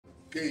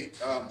Okay,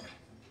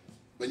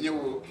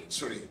 banyewo,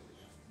 sorry,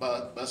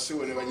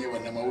 basiwe ne banyewo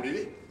na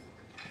mawulire.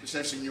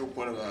 Tusasi nnyo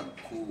okulaba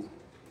ku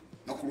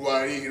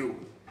nakulwaliro.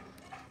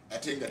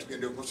 Ate nga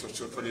tugenda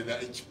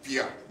okusosolera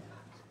ekipya.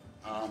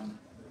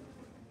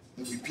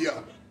 Mu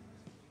bipya.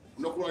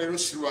 Nakulwaliro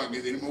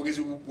sirwangeze ni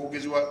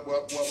mwogezi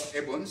wa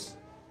Ebons.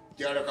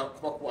 Kyalaka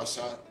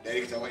kubakwasa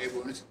director wa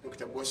Ebons,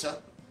 Dr.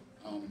 Bbosa.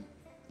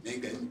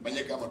 Nenga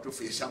banyeka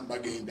amatufu esamba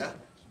bagenda.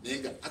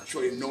 Nenga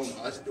actually known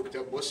as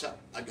Dr. Bbosa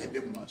agende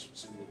mu maaso.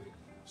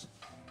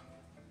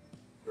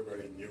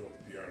 Everybody knew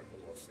PR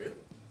Affair,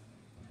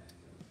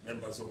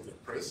 members of the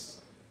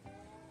press.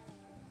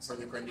 So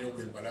you can know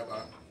with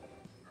Balaba,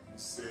 I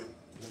must say,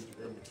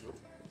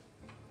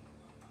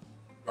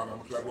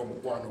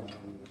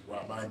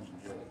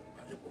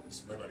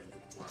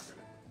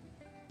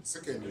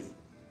 secondly,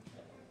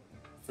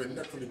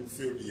 Fenda to the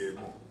failure,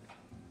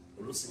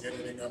 losing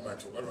anything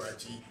about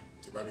Warachi,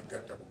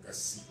 Tibabikata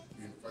Bukasi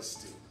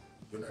University,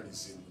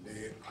 journalism,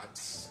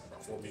 arts,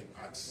 performing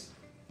arts,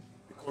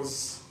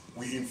 because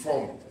we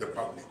inform the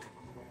public.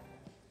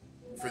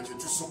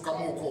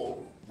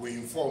 We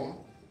inform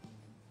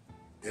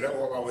era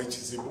waba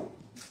wekizibu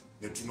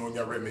ne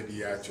tunoonya remedy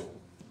yakyo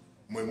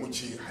mwe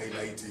muki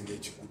highlighting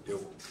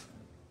ekikuddewo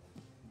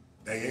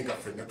naye nga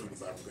ffenna tuli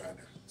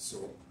Buganda.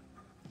 So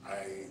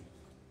I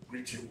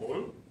greet you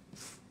all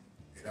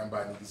era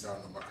mbaaniriza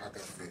wano maka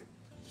gaffe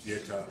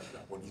Theatre La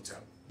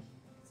Bonita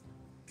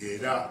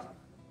era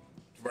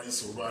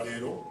tubayisa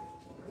olwaleero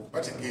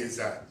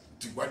okubategeeza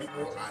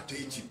waliwo ate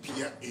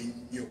ekipya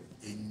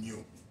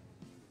ennyo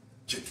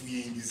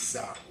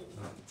kyetuyingizaako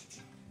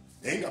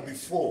naye nga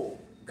before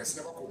nga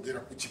sinaba kwogera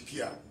ku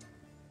kipya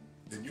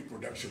the new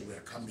production we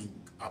are coming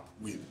up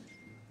with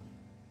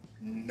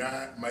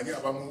manyi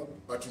abamu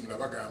batunula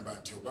bagamba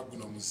nti oba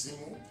guno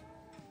muzimu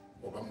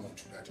oba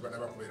muntu ate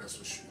banaba kubeera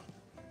social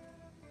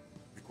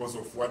because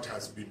of what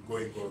has been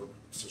going on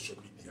social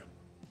media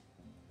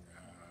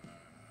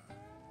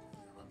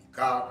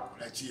abamika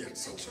bakolaki and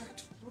so on.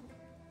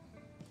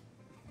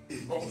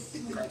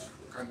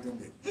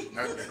 Kandume,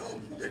 nande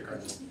kaulide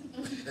kandume.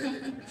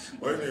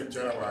 Wale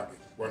mchara wake,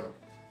 wana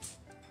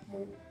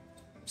mu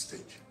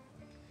stage.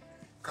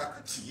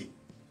 Kakati,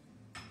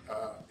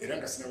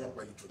 eranga sinaba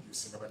kwa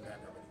introduce nga banana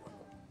bali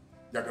wano.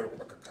 Jagala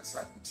kubaka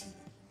kasanti,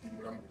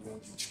 dimula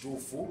mulungi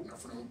kituufu,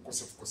 nafuna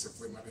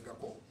mukosefu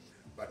emabegako,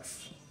 but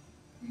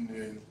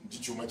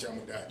nkikyuma kya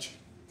mudaaki.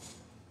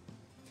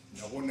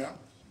 Nabona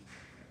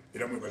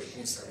era mwe bali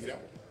kunsabira,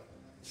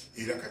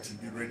 era kati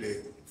be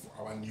ready for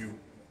our new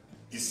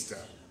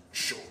Easter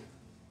show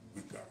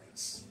with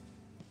Gabriels.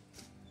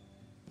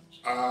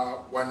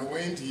 One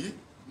Wendy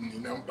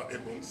Ninamba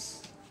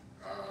Ebons,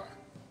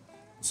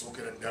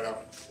 Sokera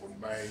Dara on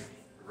my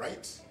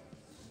right,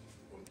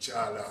 on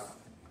Chala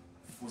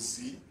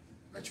Fuzi,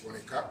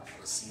 Nachoneka,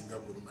 Singa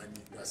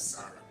Burmani,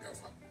 Sarah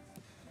Gava,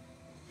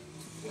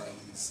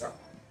 Lisa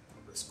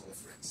press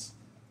conference.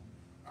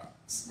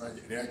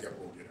 Smile Naja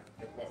Bogera,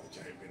 which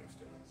I have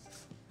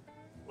afterwards.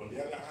 On the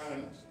other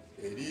hand,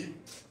 Eri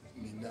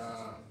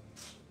Nina.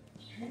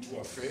 Muntu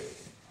waffe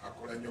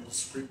akola nnyo ku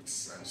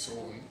scripts and so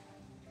on.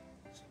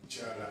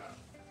 Chala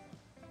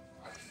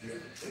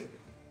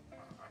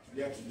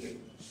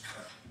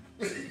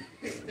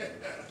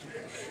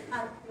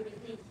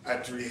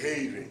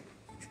atuliheire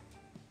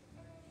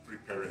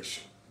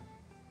preparation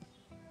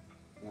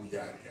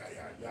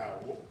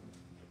yawo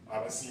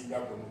abasinga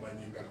bwe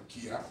mumanyi nga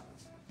Lukia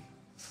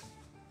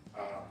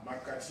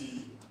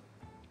Makati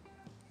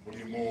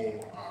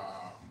mulimu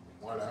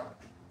omuwala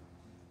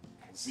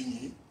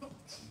muzinyi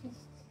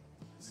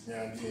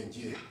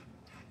Zinyandyenje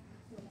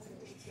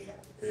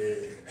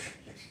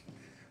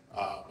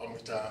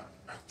bamwita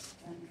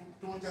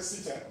tonja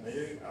sita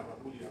naye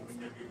ababulira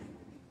amanyageri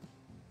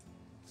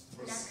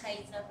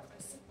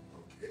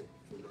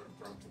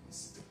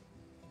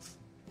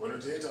wano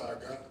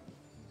teetaaga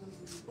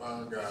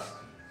kubanga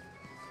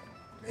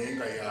naye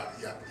nga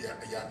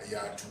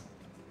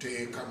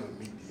yatuteeka mu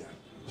media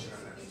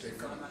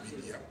tuteeka mu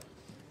media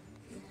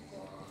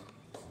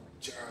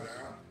mukyala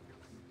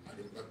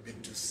ali mu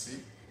B2C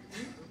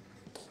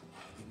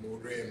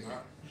Murema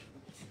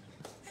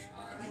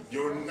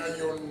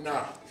yonna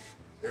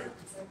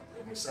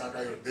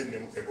omusangayo then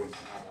nemukebona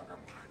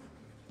abakamani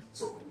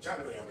so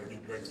mukyalo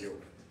yamanyiddwa nnyo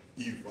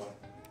Eva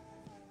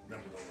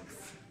Namulondo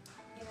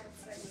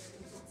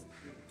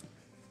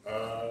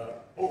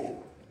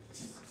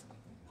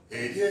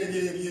eri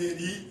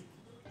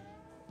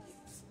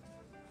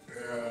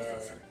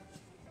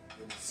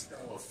omusika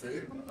waffe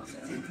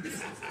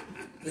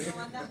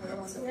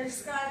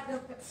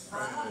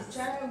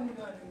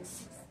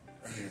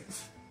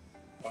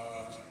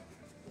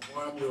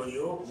omwami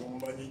oyo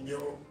mumumanyi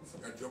nnyo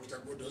Dr.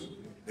 Gordon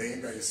naye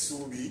nga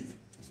Suubi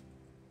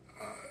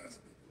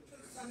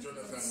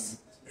Jonathan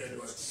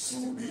Edward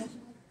Suubi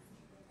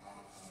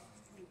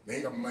naye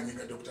nga mumanyi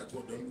nga Dr.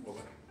 Gordon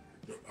oba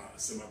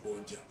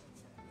Semabonja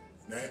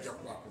naye ajja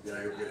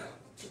kubakubyaayogera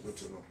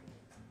kyotono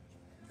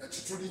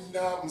kati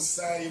tulina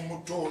musaayi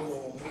mutono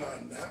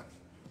omwana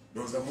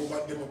ndowooza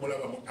mubadde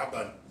mumulaba mu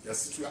Aban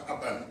yasitula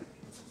Aban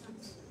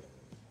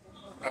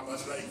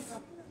life.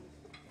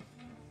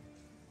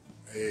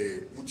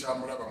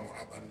 Muchamulaba mu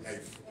urban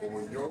life.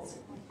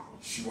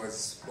 She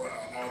was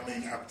our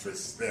main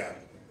actress there.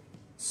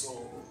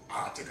 So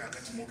take a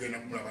kati mugenda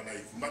kumulaba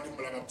life. Mbadde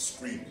mulaba ku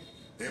screen.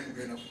 Naye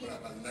mugenda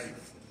kumulaba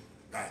life.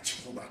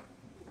 Kikuba.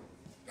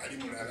 Kali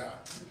mulala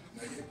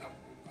naye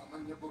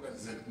amanya go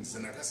nze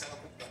nakasaba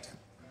ku bata.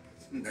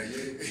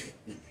 Naye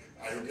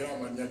ayogera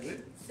amanya ge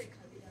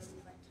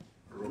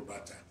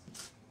Robata.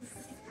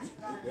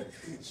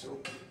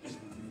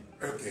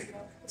 Okay.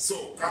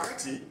 So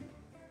kakati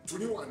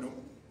tuli wano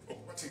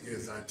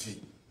okubategeeza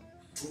nti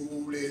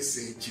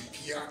tuleese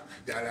ekipya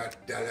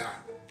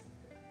ddala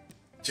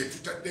kye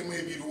tutaddemu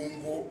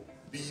ebirungo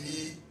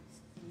biri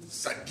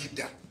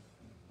sadida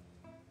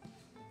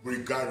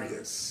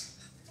gregarious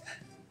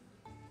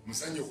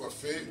musanyo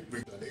gwaffe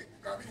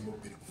nga birimu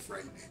biri ku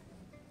Friday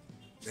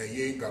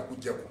naye nga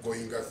gujja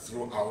kugoyinga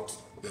throughout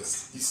the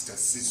Easter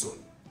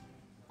season.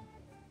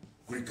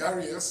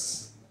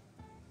 Gregarious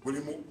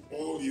mulimu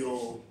all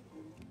your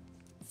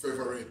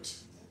favorite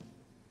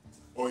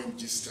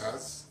OMG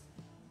stars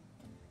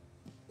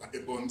ba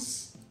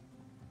Ebons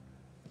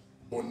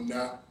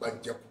bonna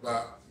bajja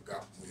kuba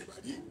nga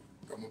mwebali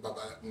nga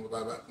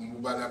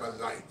mubalaba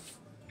live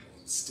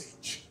on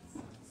stage.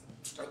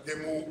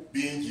 Tutaddemu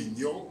bingi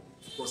nnyo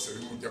kose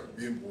bimujja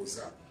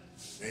kubyembuuza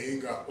naye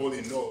nga all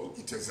in all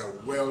it is a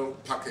well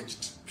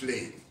packaged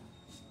play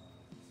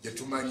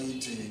yetumanyi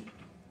nti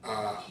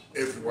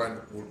everyone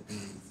will be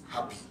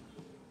happy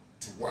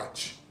to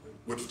watch.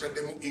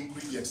 Wetutaddemu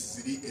ingredients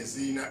ziri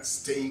ezirina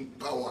staying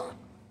power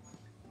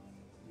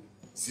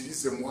ziri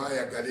ze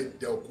mwayagala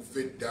edda okuva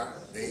edda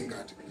naye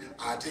nga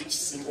ate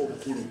ekisinga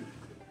obukulu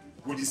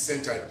guli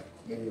centered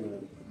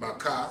mu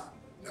maka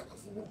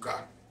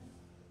n'abavubuka.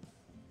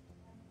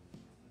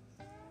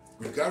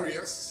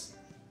 Gregarious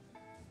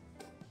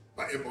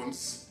ba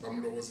Ebons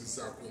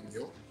bamulowoozezaako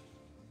nnyo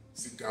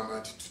sigamba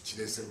nti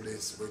tukireese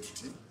buleesi bwe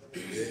tuti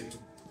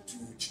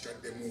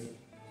tukitaddemu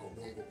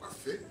obwongo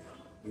bwaffe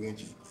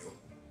bungi nnyo.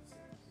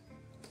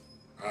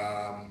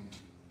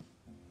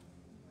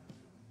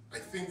 I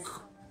think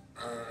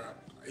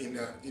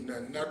in a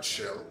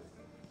nutshell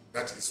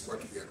that is what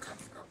we are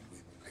coming up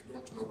with. I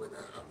don't know whether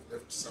I've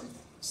left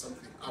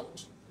something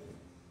out,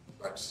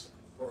 but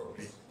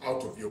probably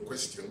out of your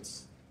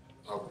questions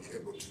I'll be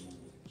able to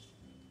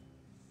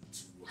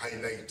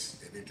highlight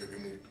ebintu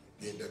ebimu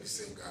byenda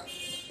bisenga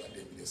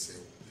badde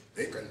bireseewo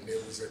naye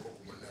kanneebuzeeko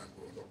ku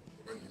munango ono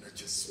oba nina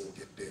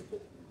kyesookeddeeko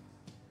ku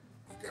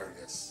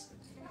Gregarious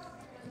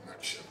in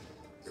nutshell,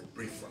 the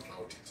brief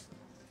about it.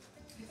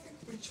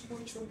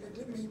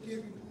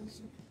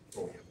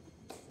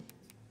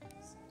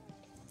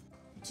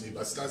 Nti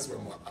basitaazi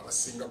bamwe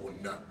abasinga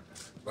bonna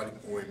bali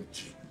mu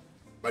OMG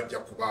bajja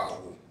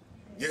kubaawo.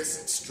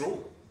 Yes, it's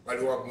true.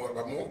 Baliwo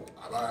bamu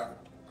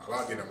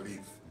abagenda mu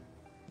leave.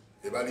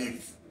 Eba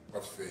leave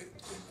waffe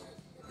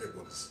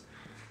Ebons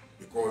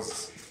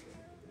because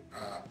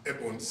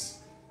Ebons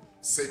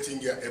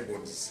setting ya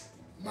Ebons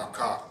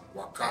maka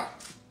waka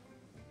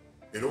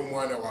era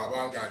omwana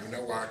waabanga alina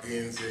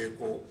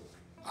waagenzeeko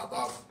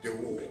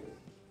abavuddewo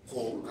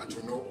ko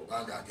katono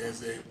obanga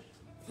agenze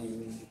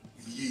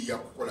kuyiiya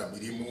kukola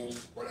mirimu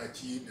kukola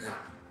ki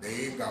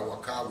naye nga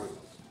awakaawe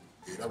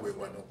era bwe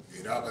wano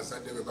era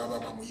abazadde bwe baba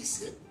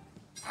bamuyise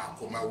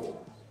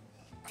akomawo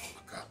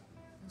awaka.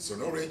 So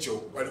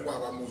n'olwekyo waliwo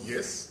abamu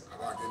yes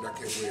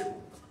abagendako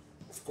ebweru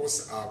of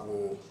course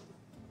abo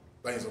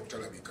bayinza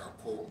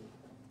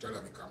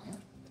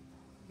okutalabikamu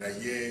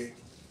naye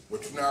bwe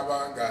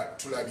tunaabanga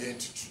tulabye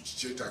nti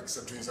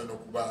kyetaagisa tuyinza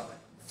n'okuba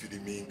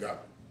firiminga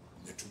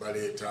ne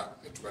tubaleeta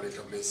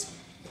bulesi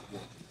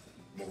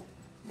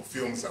mu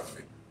filmu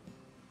zaffe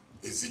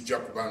ezijja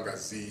kuba nga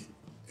zi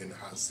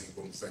enhancing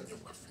omuzannyo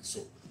gwaffe. So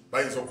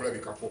bayinza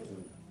okulabikako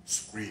ku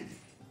screen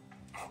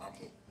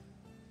abamu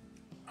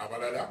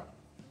abalala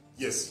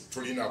yes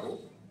tulinabo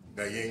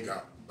naye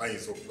nga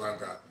bayinza okuba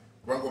nga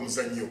kubanga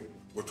omuzannyo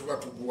bwe tuba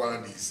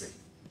tuguwandiise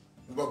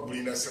guba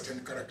gulina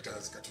certain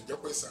characters kati ojja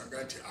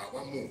kwesanga nti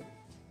abamu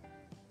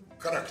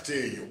character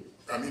eyo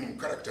mu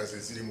characters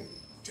ezirimu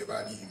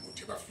tebaliimu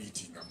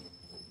tebafiitingamu.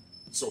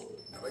 So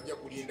nabajja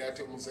kulinda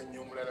ate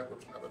omuzannyo omulala gwe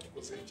tunaba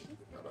tukoze eki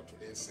tunaba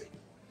tuleese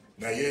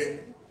naye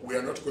we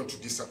are not going to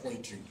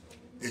disappoint you.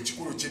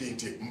 Ekikulu kiri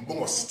nti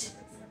most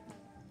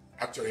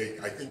actually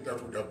I think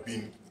that would have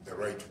been the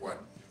right one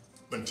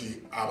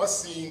nti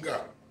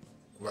abasinga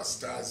ku ba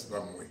stars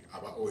bamwe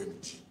aba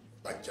OMG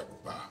bajja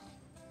kubaamu.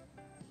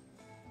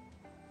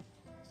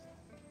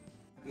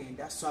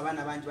 So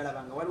abaana bangi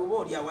balabanga waliwo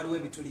olya waliwo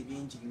ebituli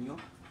bingi nnyo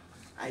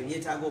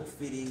ebyetaaga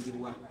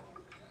okufiringibwa.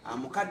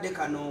 Mukadde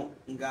kano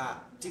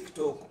nga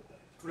TikTok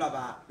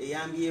tulaba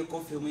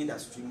eyambyeko film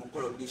industry mu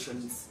call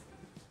auditions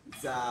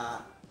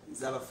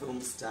z'aba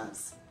film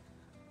stars.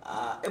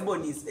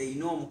 Ebonies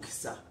eyina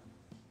omukisa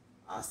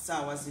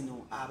ssaawa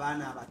zino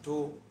abaana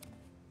abato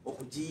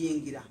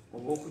okugiyingira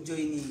oba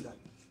okujoyininga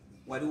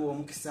waliwo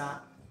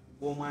omukisa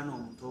gw'omwana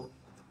omuto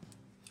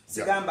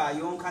sigamba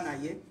ayonka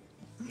naye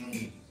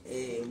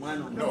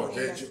mwana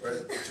omuto.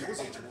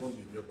 Ekibuzo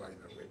kirungi nnyo by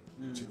the way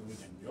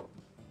kirungi nnyo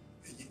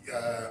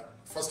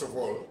first of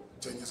all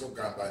kyenyiza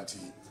okugamba nti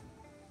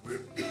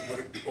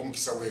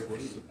omukisa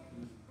weeguli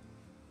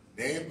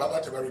naye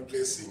baba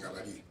tebareplacing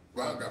abali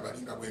kubanga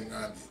abalinga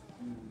bweŋŋambye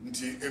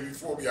nti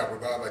ebifo byabwe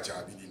baba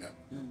bakyabirina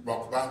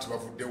lwakuba nti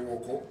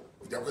bavuddewooko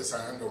ojja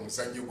kwesanga nga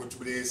omuzannyo gwe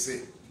tuleese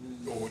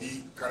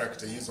oli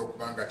karakita eyinza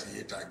okuba nga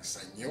teyeetagisa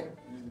nnyo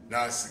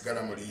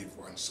n'asigala mu live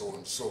and so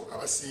on. So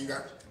abasinga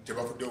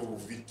tebavuddewo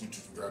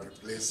buvikitu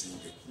replacing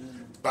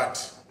but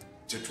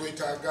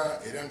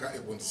kyetwetaaga era nga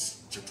Ebons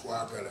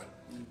kyetwagala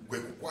gwe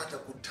kukwata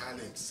ku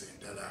talents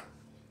endala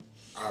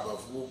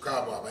abavubuka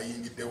abo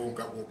abayingiddewo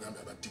nga bwogamba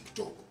aba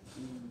TikTok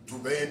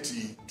tube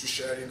nti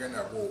tusharinga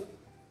nabo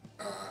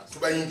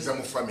tubayingiza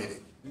mu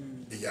family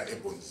eya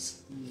Ebons.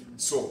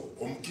 So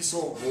omukisa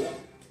ogwo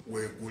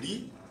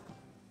weeguli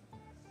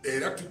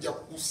era tujja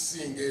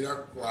kusinga era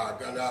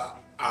kwagala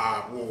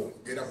abo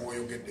era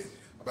bwoyogedde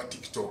aba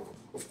TikTok.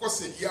 Of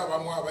course eriyo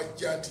abamu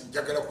abajja nti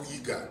njagala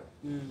kuyiga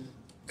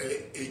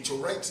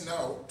ekyo right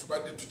now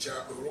tubadde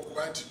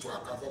olwokuba nti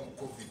twakava mu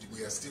COVID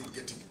we are still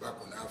getting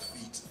back on our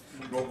feet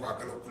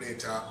n'okwagala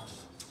okuleeta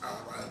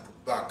abantu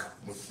back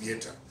mu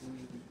theatre.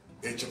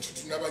 Ekyo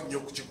tetunaba nnyo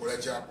kukikola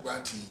kyakuba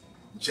nti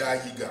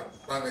nkyayiga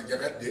kubanga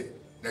njagadde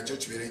nakyo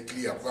kibeere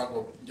clear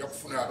kubanga nja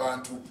kufuna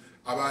abantu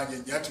abangi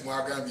nnyo nti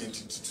mwagambye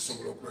nti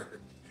tusobola okulweka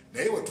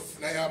naye we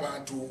tufunayo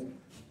abantu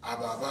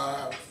abo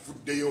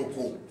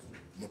abavuddeyooko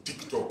mu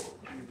TikTok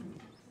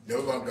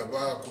nabo banga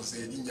bakoze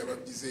erinnya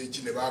bagize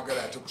eki ne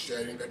baagala ate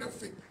kusharinga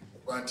naffe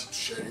okuba nti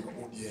tusharinga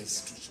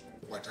audience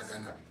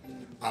tukwatagana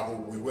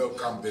abo we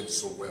welcome them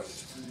so well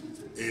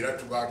era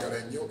tubaagala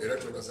nnyo era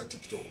twebaza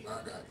TikTok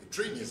kubanga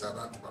trainings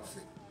abantu baffe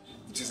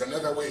it is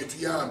another way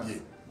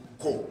etuyambye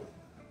ko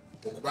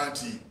okuba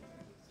nti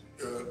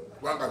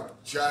kubanga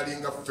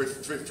kyalinga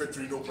ffe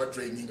tulina okuba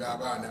training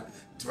abaana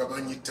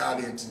tibamanyi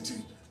talent nti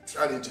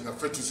talent nga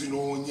ffe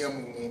tuzinoonya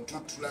mu muntu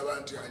tulaba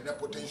nti alina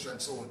potential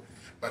and so on.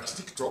 But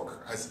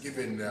TikTok has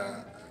given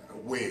a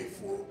way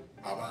for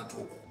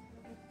abantu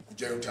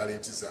okujayo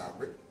talent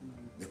zaabwe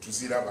ne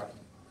tuziraba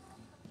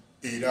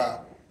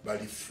era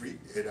bali free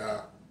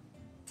era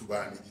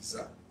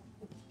tubaaniriza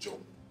okujja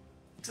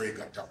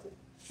twegattako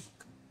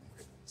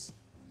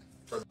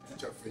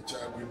kyaffe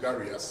ekya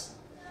gregarious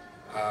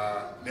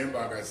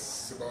nembaga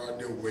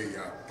sibawadde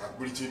weya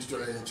buli kintu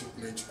kyona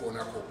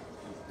nekikoonako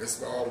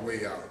nesibawa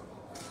weya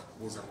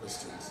kubuuza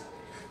questions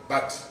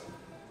but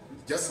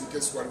just in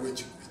case waliwo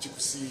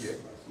ekikusiiye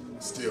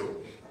still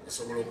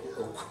osobola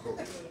okubaako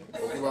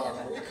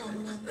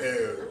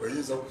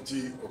oyinza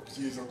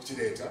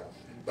okukireeta.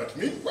 But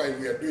meanwhile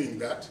we are doing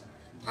that,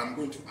 I'm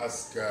going to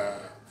ask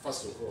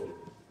first of all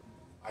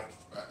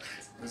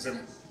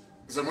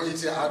nze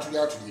muyitira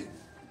atulye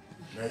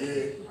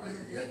naye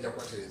yajja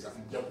kwatereza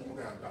nja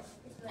kumugamba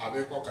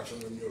abeeko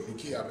katono nnyo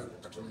luki abeeko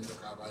katono nnyo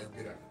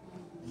kabayogera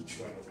each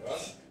one of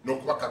us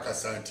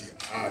n'okubakakasa nti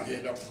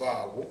agenda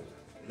kubaawo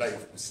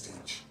live ku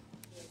stage.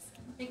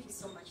 Thank you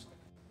so much.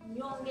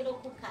 Nyongera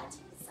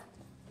okukatiriza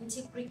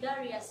nti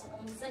gregarious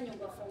omuzannyo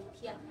gwaffe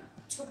omupya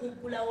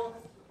tugugulawo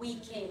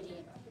weekend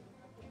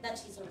that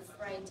is on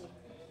Friday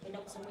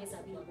ennaku z'omwezi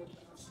 22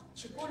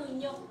 kikulu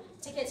nnyo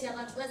tiketi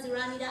abantu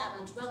bazirwanira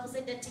abantu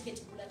baguze dda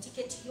tiketi gula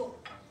tiketi yo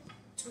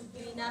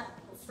tugirina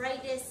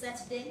Friday,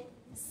 Saturday,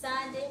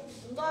 Sunday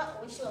nga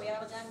owishiwa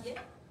byabagambye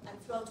and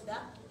throughout the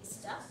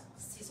Easter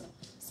season.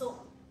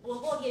 So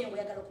bw'oba oli eyo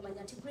oyagala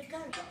okumanya nti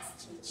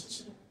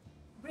gregarious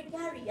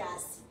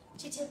gregarious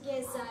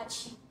kitegeeza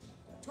ki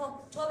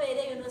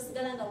tobeereyo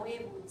n'osigala nga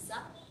weebuuza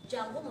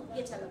jangu mu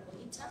kuyetala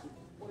kuyita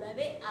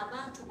olabe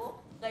abantu bo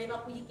nga be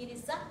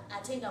bakuyigiriza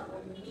ate nga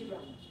bwonyumirwa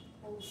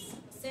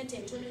sente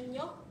entono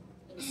nnyo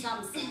in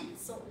some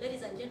sense. So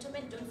ladies and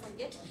gentlemen, don't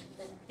forget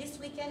that this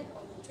weekend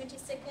on the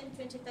 22nd,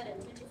 23rd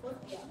and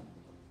 24th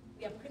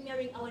we are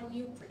premiering our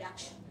new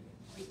production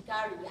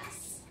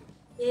Gregarious.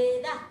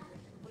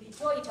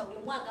 Toyita buli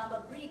mwagamba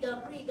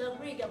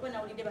briga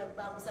bwana ulinde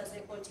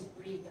bakusazeeko nti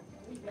briga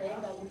naye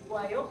nga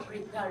gugwayo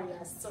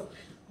gregarious. So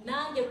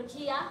nange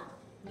Rukia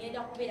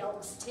ngenda kubeerawo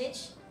ku stage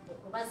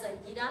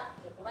okubazanyira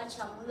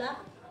okubacamula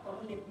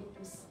wamu ne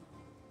bitusi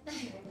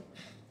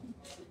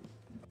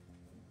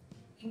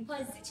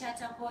mpozi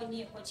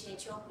kyatakoonyeeko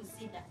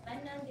kyekyokuzina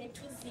bannange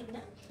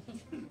tuzina.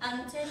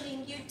 I'm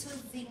telling you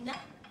tuzina.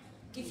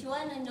 If you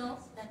want to know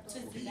that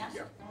tuzina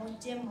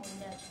mujje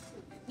munda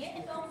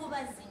ngenda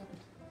okubazina.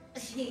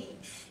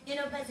 You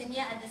know, but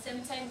yeah, at the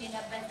same time, we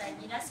have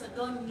Bazanira, so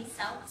don't miss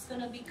out. It's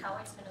gonna be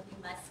kawaii, it's gonna be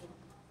massive.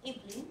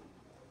 Evelyn?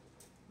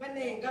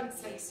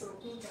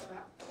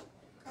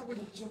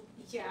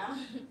 Yeah.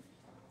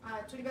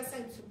 Tuli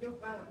basanyufu nnyo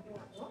kubanga muli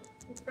wano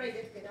ku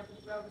Friday tugenda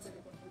kubabuza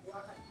ne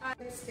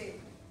kufuuka stay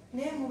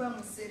naye muba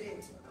musere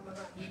nti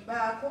amabanga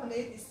baako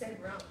naye this time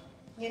round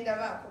ngenda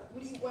baako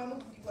buli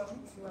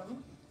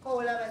wamu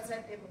kowola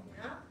abazadde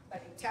bonna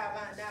baleta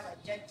abaana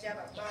abajjajja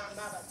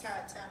bamaama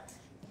abataata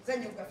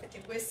omuzannyo gwaffe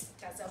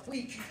tegwesitaza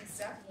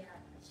buyigiriza.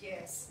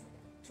 Yes,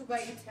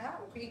 tubayita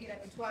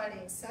okuyigira emitwalo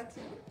 3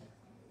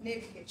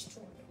 n'ebiri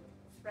ekitundu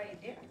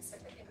Friday and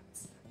Saturday.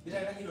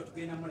 Birala hilo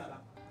tugenda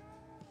mulaba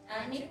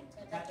Ani?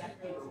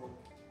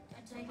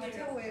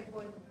 ate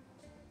weeboni.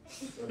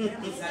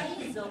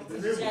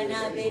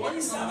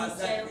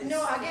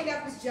 No,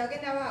 agenda kujja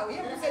agenda waawe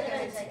yakuzedda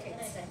ne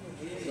tickets.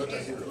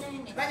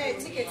 Bana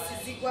tickets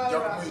zigwawo.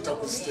 Jakuyita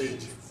ku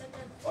stage.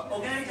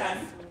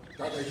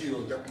 Tata Hero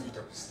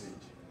jakuyita ku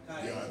stage.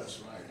 Yeah, that's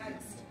right.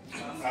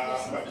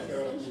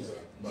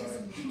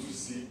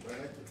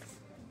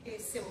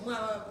 Ese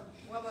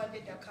wabadde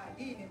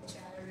Dakadi ne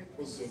mukyala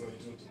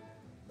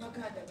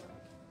Makada.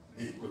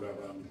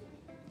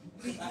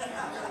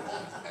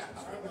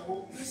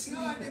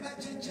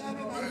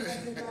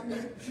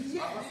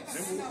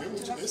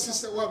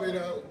 Sister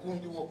wabeera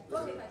okungi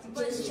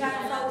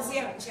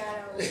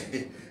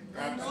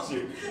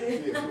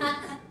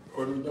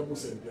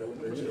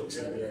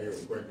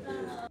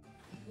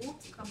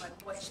come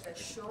and watch the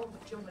show.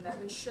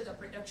 Namulondo show, the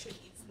production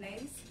is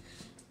nice.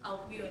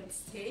 I'll be on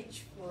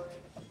stage for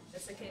the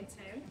second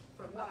time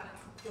from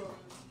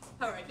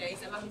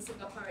Paradise. I love missing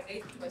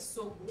Paradise. It was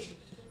so good.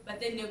 But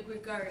then the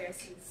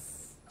Gregarious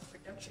is a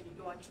production you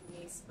don't want to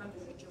miss.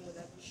 Namulondo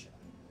show.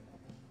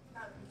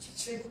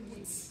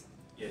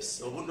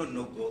 Yes, obundo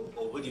nogo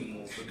obuli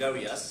mu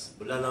Gregarious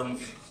bulalam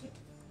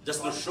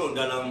just no show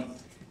ndalam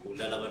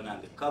undala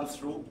banange come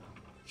through,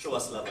 show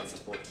us love and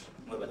support.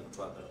 Mwebali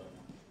kutwagala.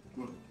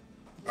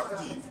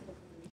 Active.